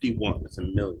 51. It's a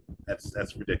million. That's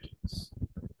ridiculous.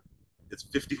 It's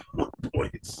 51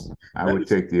 points. I That would is,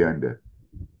 take the under.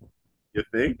 you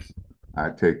think?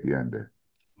 I'd take the under.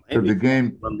 Because Miami the can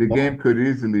game run the the ball. game could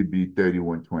easily be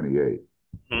 31-28.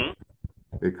 Hmm?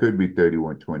 It could be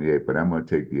 31-28, but I'm going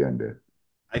to take the under.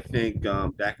 I think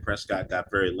Dak Prescott got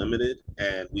very limited,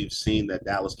 and we've seen that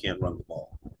Dallas can't run the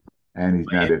ball. And he's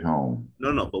not Miami, at home.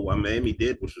 no, no, but what Miami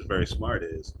did, which was very smart,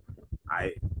 is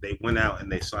they went out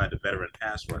and they signed a veteran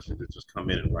pass rusher to just come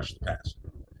in and rush the pass.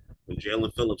 When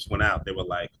Jalen Phillips went out, they were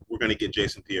like, "We're going to get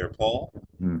Jason Pierre-Paul,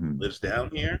 hmm lives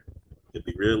down here. It'll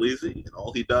be real easy, and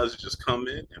all he does is just come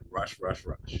in and rush, rush,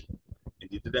 rush." And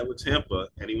he did that with Tampa,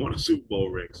 and he won a Super Bowl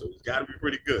ring, so he's got to be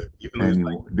pretty good, even though And he's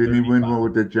like didn't he win 35. one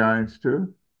with the Giants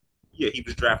too? Yeah, he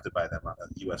was drafted by them,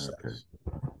 USF. Okay.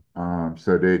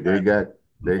 So they got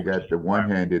the Unfortunately,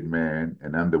 one-handed man,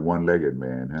 and I'm the one-legged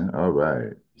man, huh? All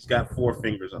right. he's got 4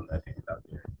 fingers on that hand out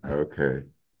there. Okay.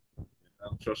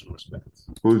 I'll show some respect.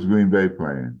 Who's Green Bay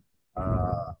playing?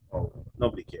 Oh,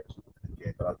 nobody cares.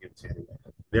 Okay, but I'll give it to you anyway.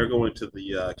 They're going to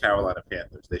the Carolina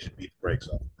Panthers. They should beat the brakes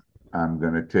off. I'm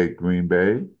gonna take Green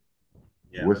Bay.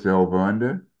 Yeah, What's the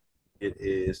over/under? it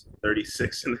is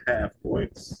 36 and a half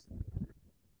points.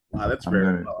 Wow, that's I'm very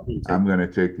gonna well. I'm I'm take gonna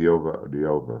take the over. The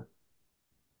over.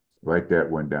 Write that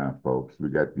one down, folks. We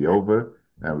got the over,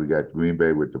 and we got Green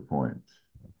Bay with the points.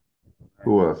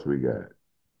 Who else we got?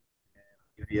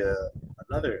 give you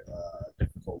another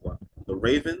difficult one. The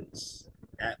Ravens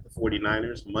at the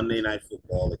 49ers, Monday Night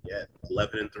Football again,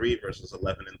 11-3 versus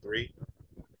 11-3.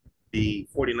 The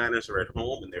 49ers are at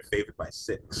home and they're favored by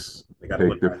 6. They got to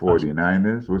win Take the by a touchdown.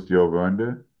 49ers. What's the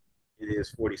over/under? It is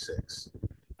 46.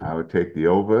 I would take the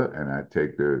over, and I'd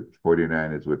take the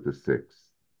 49ers with the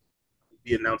 6. I'll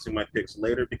be announcing my picks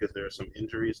later because there are some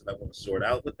injuries that I want to sort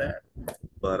out with that.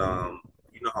 But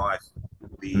you know how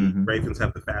the hmm Ravens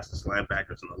have the fastest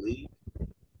linebackers in the league,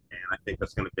 and I think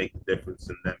that's going to make the difference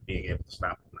in them being able to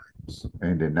stop the Niners.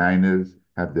 And the Niners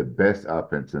have the best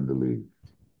offense in the league.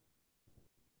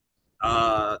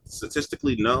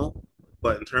 Statistically, no,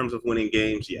 but in terms of winning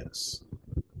games, yes.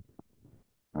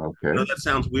 I know Okay. that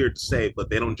sounds weird to say, but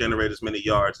they don't generate as many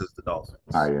yards as the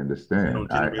I Dolphins. They understand.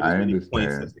 don't I, generate as I many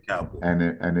points as understand. the Cowboys.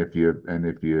 And if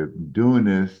you're doing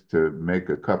this to make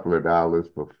a couple of dollars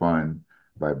for fun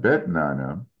by betting on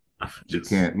them, I'm You just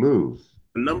can't lose.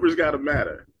 the numbers got to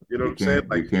matter. You know what I'm saying? You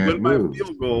Like if you win can't by a lose.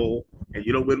 field goal and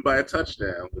you don't win by a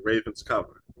touchdown, the Ravens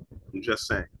cover. I'm just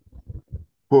saying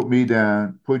Put me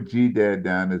down, put Gdad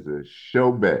down as a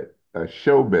show bet a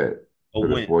for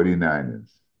the win, 49ers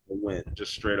a win,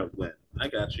 just straight up win. I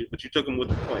got you, but you took them with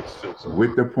the points too. So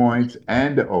with the points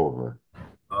and the over.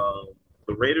 um,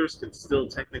 the Raiders can still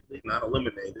technically not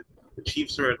eliminated. The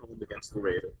Chiefs are at home against the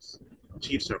Raiders. The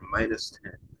Chiefs are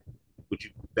 -10. Would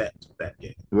you bet that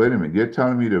game? Wait a minute, you're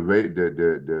telling me the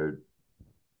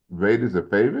Raiders are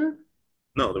favored?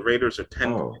 No, the Raiders are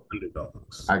 10-point Oh,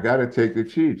 underdogs. I gotta take the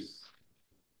Chiefs.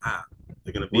 Ah,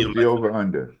 they're going to beat What's them the by over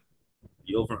under?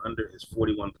 the over under is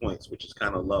 41 points, which is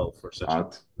kind of low for such a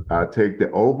I'll take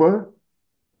the over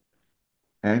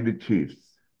and the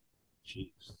Chiefs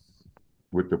Chiefs.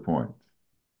 with the points.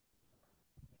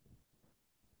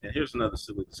 And here's another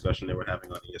silly discussion they were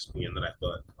having on ESPN that I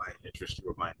thought might interest you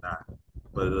or might not,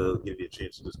 but it'll give you a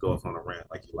chance to just go off on a rant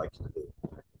like you like to do.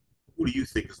 Who do you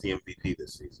think is the MVP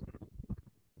this season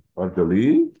Of the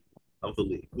league? of the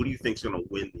league? Who do you think is going to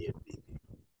win the MVP?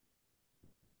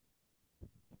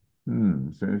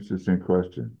 It's an interesting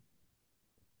question.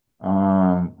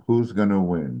 Who's gonna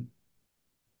win?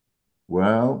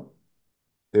 Well,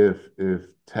 if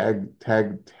tag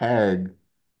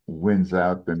wins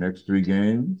out the next three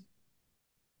games,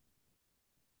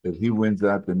 if he wins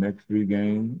out the next three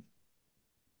games,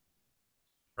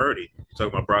 Purdy. You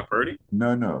talking about Brock Purdy?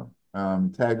 no.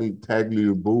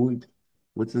 Tagliabue,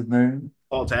 what's his name?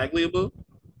 Paul Tagliabue?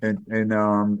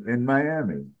 In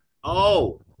Miami.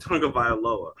 Oh, Tunga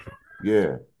Vailoa.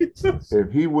 Yeah.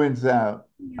 If he wins out,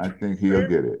 I think he'll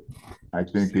get it. I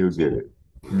Just think say he'll get Tua.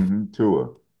 it. Tua.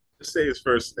 Just say his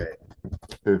first name.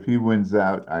 If he wins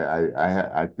out,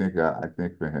 I think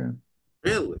for him.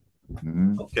 Really?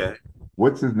 hmm Okay,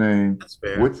 What's his name? that's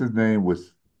fair. What's his name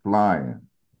was flying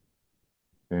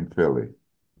in Philly,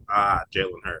 Ah,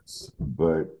 Jalen Hurts.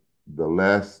 but the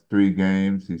last three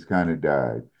games he's kind of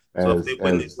died. So if they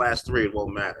win these As last three, it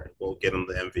won't matter. We'll get him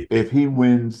the MVP. if he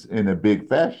wins in a big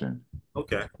fashion,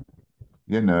 Okay.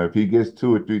 if he gets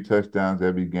two or three touchdowns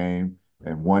every game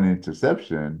and one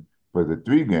interception for the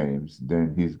three games,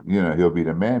 then he'll be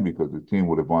the man because the team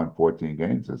would have won 14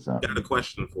 games or Got a something.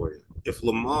 question for you. If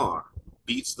Lamar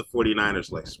beats the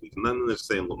 49ers last week, none of this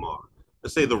saying Lamar.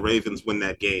 Let's say the Ravens win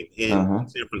that game in Uh-huh.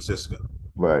 San Francisco.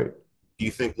 Right. Do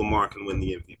you think Lamar can win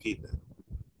the MVP then?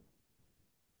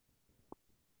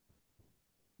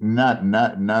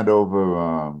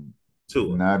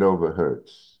 Tua. Not over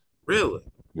Hurts. Really?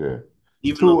 Yeah.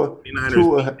 Even though the Tua 49ers beat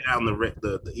Tua down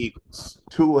the Eagles.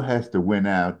 Tua has to win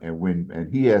out and win,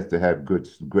 and he has to have great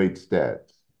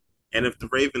stats. And if the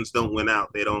Ravens don't win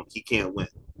out, he can't win.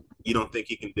 You don't think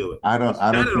he can do it? He's I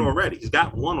got don't it think, already. He's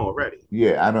got one already.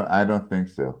 yeah, I don't think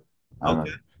so. I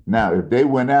Okay. don't. Now, if they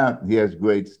win out, he has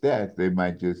great stats. They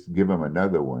might just give him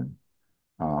another one.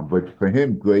 But for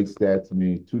him, great stats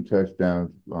means two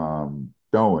touchdowns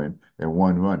throwing and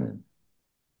one running.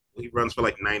 He runs for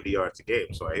like 90 yards a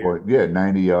game. So I hear Or yeah,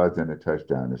 90 yards and a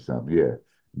touchdown or something. Yeah. you.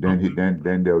 Then he Okay.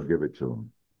 then they'll give it to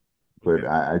him. Okay. But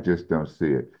I just don't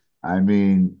see it. I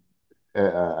mean,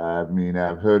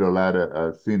 I've heard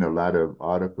seen a lot of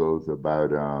articles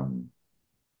about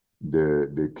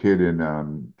the kid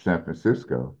in San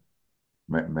Francisco,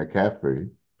 McCaffrey,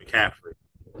 McCaffrey.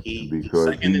 He's because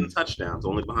second in touchdowns,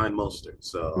 only behind Mostert.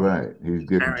 So he's he's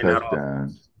getting carrying that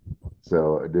touchdowns. offense.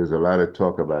 So there's a lot of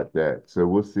talk about that. So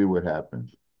we'll see what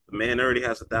happens. The man already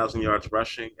has 1,000 yards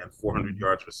rushing and 400 Mhm.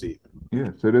 yards receiving.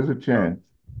 Yeah, so there's a So chance.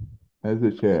 There's a I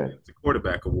mean, chance. it's a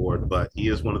quarterback award, but he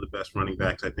is one of the best running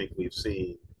backs I think we've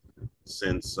seen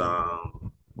since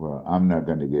Well, I'm not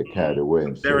going to get carried away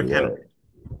and say Derrick Henry.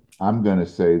 that. I'm going to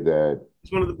say that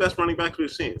He's one of the best running backs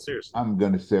we've seen. Seriously. I'm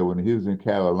going to say when he was in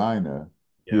Carolina,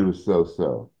 he Yeah. was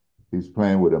so-so. He's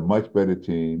playing with a much better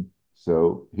team,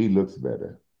 so he looks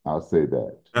better. I'll say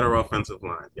that. Better offensive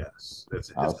line. Yes.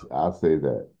 I'll say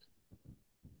that.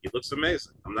 He looks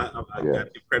amazing. I got Yes,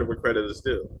 to give credit where credit is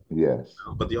due. yes.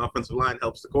 But the offensive line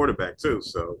helps the quarterback too.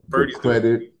 So The Purdy's doing what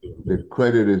credit, he's doing. the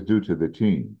credit is due to the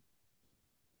team.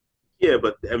 Yeah,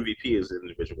 but the MVP is an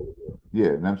individual award. Yeah,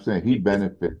 and I'm saying he It's,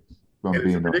 benefits from and it's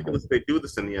being on the. ridiculous they do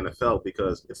this in the NFL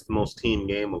because it's the most team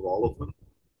game of all of them.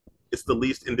 It's the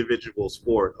least individual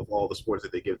sport of all the sports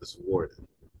that they give this award.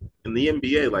 In the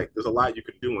NBA, like there's a lot you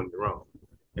can do on your own.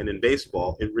 And in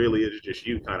baseball, it really is just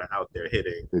you kind of out there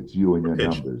hitting It's you and or your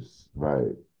pitching. numbers,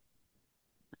 right?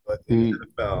 But in the He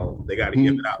NFL, they got to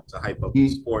give it he out to hype up the he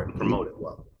sport and he promote it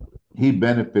well. he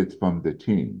benefits from the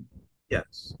team.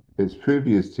 Yes. His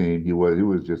previous team, he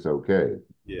was just okay.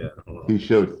 Yeah. He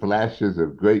showed flashes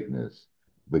of greatness,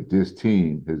 but this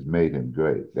team has made him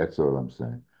great. That's all I'm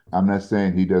saying. I'm not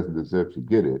saying he doesn't deserve to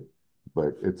get it,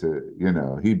 but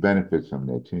he benefits from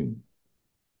that team.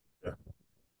 Yeah.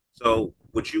 So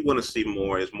what you want to see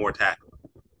more is more tackling.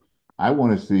 I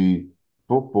want to see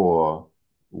football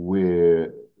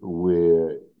where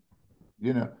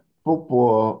you know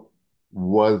football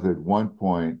was at one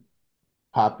point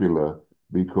popular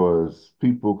because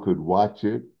people could watch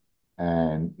it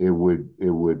and it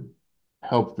would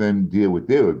help them deal with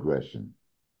their aggression.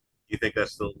 You think that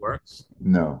still works?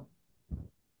 No,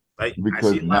 Like I see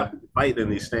because a lot of not people fighting in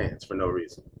these stands for no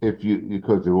reason. if you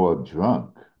because they're all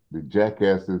drunk. The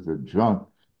jackasses are drunk.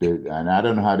 And I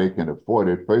don't know how they can afford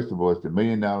it. First of all, it's $1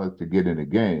 million to get in a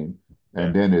game, Yeah.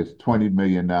 and then it's $20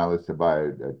 million to buy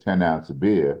a 10-ounce of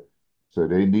beer. So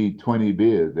they need 20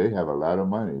 beers. They have a lot of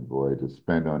money, boy, to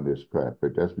spend on this crap.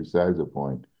 But that's besides the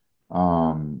point.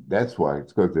 That's why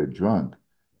it's because they're drunk.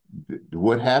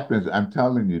 What happens, I'm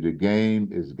telling you, the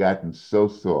game has gotten so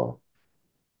soft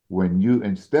when you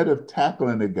instead of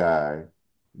tackling a guy,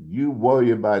 you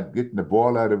worry about getting the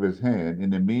ball out of his hand. In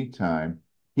the meantime,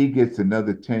 he gets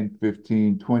another 10,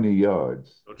 15, 20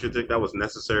 yards. Don't you think that was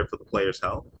necessary for the player's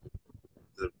health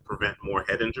to prevent more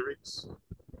head injuries?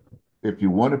 If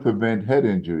you want to prevent head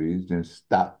injuries, then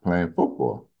stop playing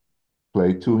football.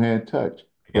 Play two-hand touch.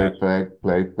 I got you.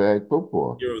 Play flag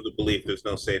football. You're of the belief there's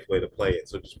no safe way to play it,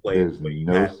 so just play it There's the way you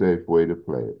no have. safe way to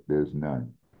play it. There's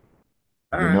none.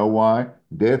 All You right. know why?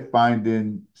 They're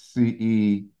finding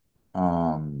CE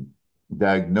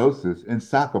diagnosis in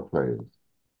soccer players.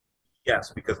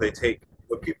 Yes, because they take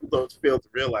what people don't fail to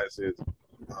realize is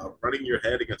running your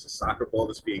head against a soccer ball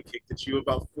that's being kicked at you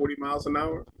about 40 miles an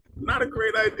hour. Not a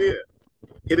great idea.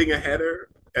 Hitting a header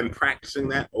and practicing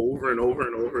that over and over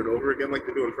and over and over again, like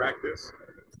they do in practice,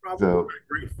 probably So not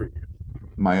great for you.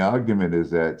 my argument is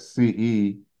that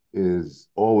CE is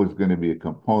always going to be a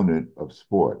component of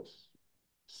sports.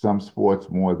 Some sports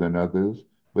more than others,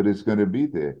 but it's going to be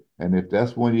there. And if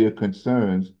that's one of your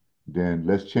concerns, then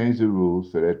let's change the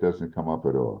rules so that doesn't come up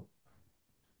at all.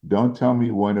 Don't tell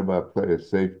me one about player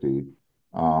safety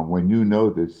when you know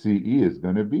that CE is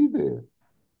going to be there.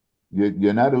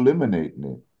 You're not eliminating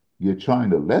it. You're trying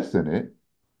to lessen it.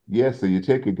 Yes, so you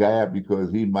take a guy out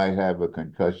because he might have a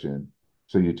concussion.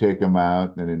 So you take him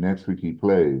out, and the next week he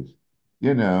plays.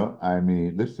 I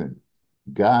mean, listen,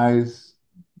 guys,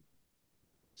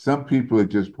 some people are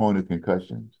just prone to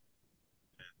concussions.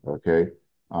 Okay.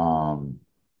 Um,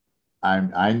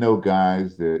 I know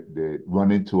guys that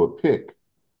run into a pick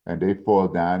and they fall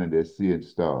down and they're seeing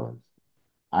stars.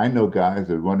 I know guys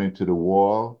that run into the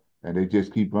wall and they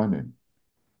just keep running.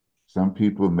 Some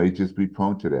people may just be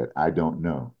prone to that. I don't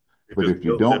know. You're But just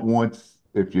built different.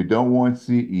 if you don't want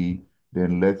CE,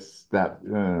 then let's stop.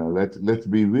 Let's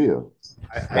be real.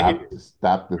 I hear you.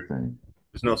 Stop the thing.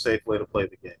 There's no safe way to play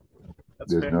the game.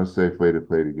 That's There's fair. no safe way to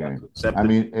play the You have game. to accept I it.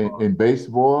 mean, in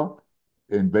baseball,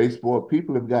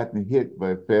 people have gotten hit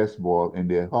by a fastball in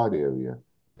their heart area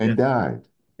Yeah. and died.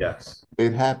 Yes.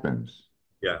 It happens.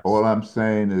 Yes. All I'm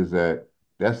saying is that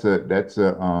that's a that's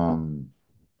a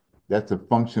that's a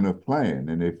function of playing.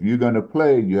 And if you're going to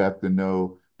play, you have to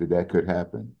know that that could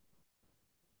happen.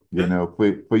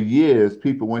 Okay. For years,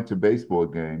 people went to baseball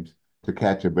games to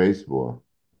catch a baseball.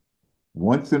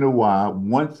 Once in a while,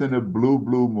 once in a blue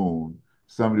moon,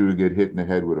 somebody would get hit in the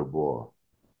head with a ball.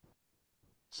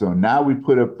 So now we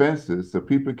put up fences so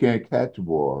people can't catch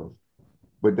balls.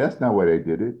 But that's not why they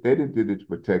did it. They didn't do it to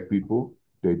protect people.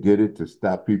 They did it to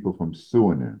stop people from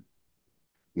suing them.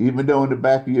 Even though in the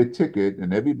back of your ticket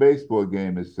in every baseball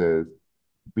game it says,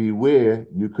 beware,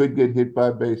 you could get hit by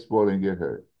a baseball and get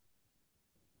hurt.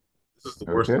 This is the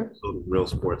worst Okay? episode of Real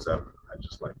Sports ever. I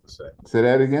just like to say Say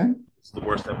that again. it's the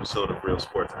worst episode of Real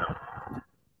Sports ever.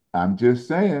 I'm just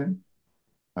saying.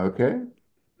 Okay?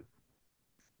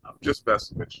 I'm just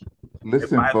messing with you. And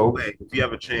Listen, by the way, folks, if you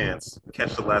have a chance,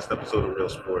 catch the last episode of Real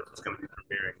Sports. It's going to be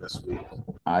premiering this week.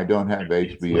 I don't have It's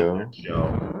late night HBO.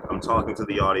 show. I'm talking to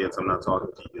the audience. I'm not talking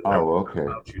to you. Oh, Everyone's okay.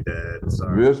 about you, Dad.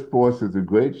 Sorry. Real Sports is a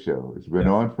great show. It's been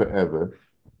Yeah. on forever.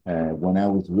 And when I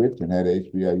was rich and had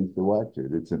HBO, I used to watch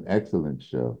it. It's an excellent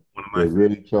show. One of They my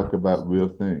really favorite talk shows. about real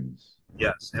things.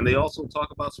 Yes, and they also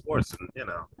talk about sports and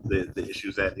the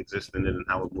issues that exist in it and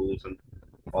how it moves and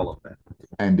all of that.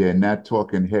 And they're not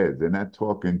talking heads. They're not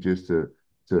talking just to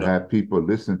No, have people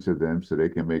listen to them so they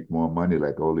can make more money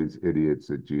like all these idiots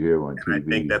that you hear on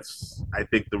TV. I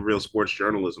think the real sports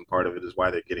journalism part of it is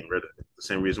why they're getting rid of it. The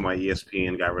same reason why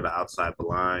ESPN got rid of Outside the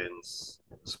Lines,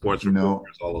 sports No,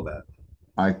 reporters, all of that.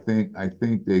 I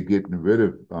think they're getting rid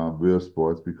of real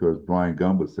sports because Brian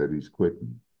Gumble said he's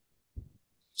quitting.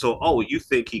 So, oh, you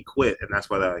think he quit and that's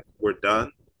why they're like, we're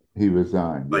done? He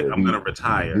resigned. Like Yeah, I'm gonna he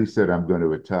retire. said I'm going to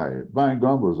retire. Brian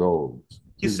Gumbel's old.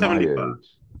 He's He's my 75. age.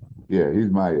 Yeah, he's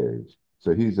my age.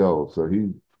 So he's old. So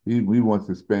he wants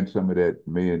to spend some of that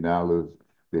 $1 million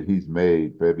that he's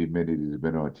made for every minute he's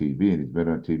been on TV, and he's been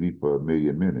on TV for 1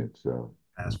 million minutes. So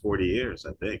Past 40 years,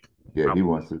 I think. yeah, he Probably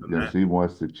wants longer to, than that. so he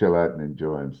wants to chill out and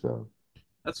enjoy himself.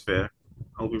 That's fair.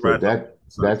 I'll be So riding up with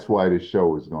some. that's why the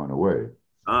show is going away.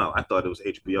 Oh, I thought it was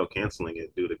HBO canceling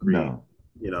it due to greed.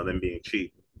 No, Them being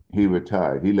cheap. he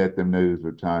retired. He let them know he was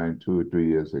retiring 2 or 3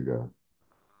 years ago.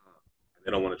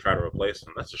 They don't want to try to replace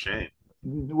him. That's a shame.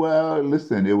 Well,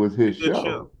 listen, it was A his good show.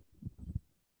 show.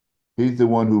 He's the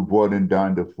one who brought in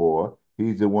Don DeFore.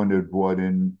 He's the one that brought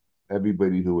in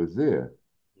everybody who was there.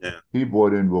 Yeah. He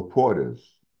brought in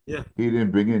reporters. Yeah. He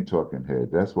didn't bring in talking head.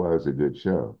 That's why it was a good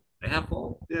show. They have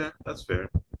all. Yeah, that's fair.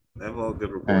 They have all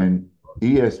good reporting. And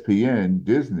ESPN,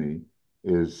 Disney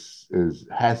is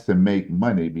has to make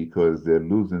money because they're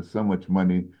losing so much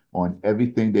money on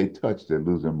everything they touch. They're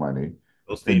losing money.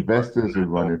 Those theme parks are Investors are not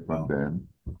going running from well. them.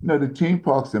 No, the theme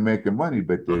parks are making money,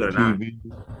 but No, their they're not. TV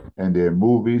and their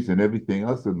movies and everything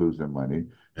else are losing money.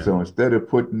 Yeah. So instead of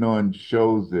putting on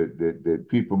shows that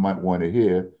people might want to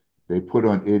hear, they put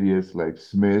on idiots like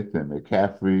Smith and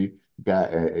McCaffrey,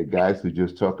 guys who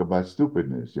just talk about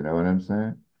stupidness. You know what I'm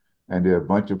saying? And there are a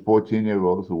bunch of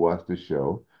 14-year-olds who watch the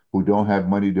show who don't have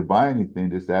money to buy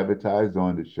anything, just advertise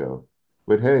on the show.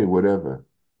 But hey, whatever.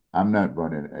 I'm not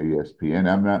running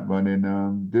ESPN. I'm not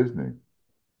running Disney.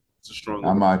 It's a strong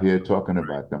I'm word. out here talking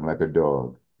about them like a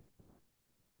dog.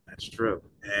 That's true.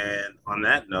 And on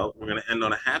that note, we're going to end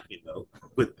on a happy note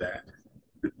with that.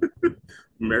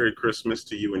 Merry Christmas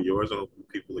to you and yours. I hope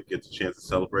people get a chance to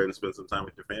celebrate and spend some time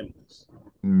with your families.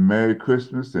 Merry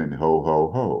Christmas and ho,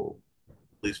 ho, ho.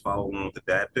 Please follow along with the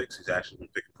dad picks. He's actually been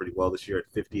picking pretty well this year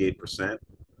at 58%. I'm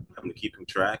going to keep him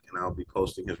track, and I'll be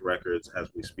posting his records as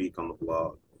we speak on the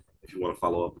blog. If you want to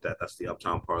follow up with that, that's the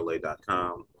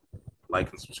uptownparlay.com.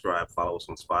 Like and subscribe. Follow us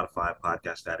on Spotify,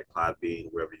 Podcast Addict, Podbean,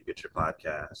 wherever you get your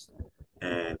podcast.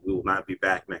 And we will not be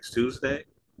back next Tuesday.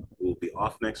 We will be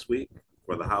off next week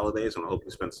for the holidays, and I hope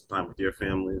you spend some time with your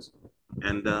families.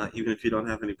 And even if you don't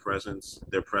have any presents,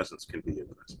 their presents can be your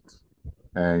presents.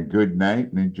 And good night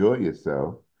and enjoy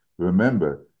yourself.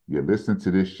 Remember, you listen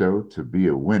to this show to be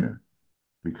a winner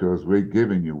because we're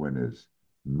giving you winners.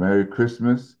 Merry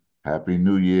Christmas, Happy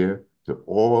New Year to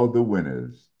all the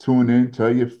winners. Tune in,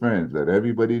 tell your friends, let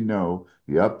everybody know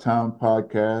the Uptown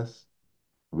Podcast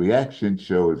Reaction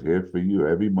Show is here for you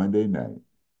every Monday night.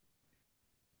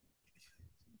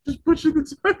 Just pushing the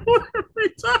time every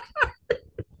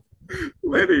time.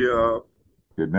 Later, y'all.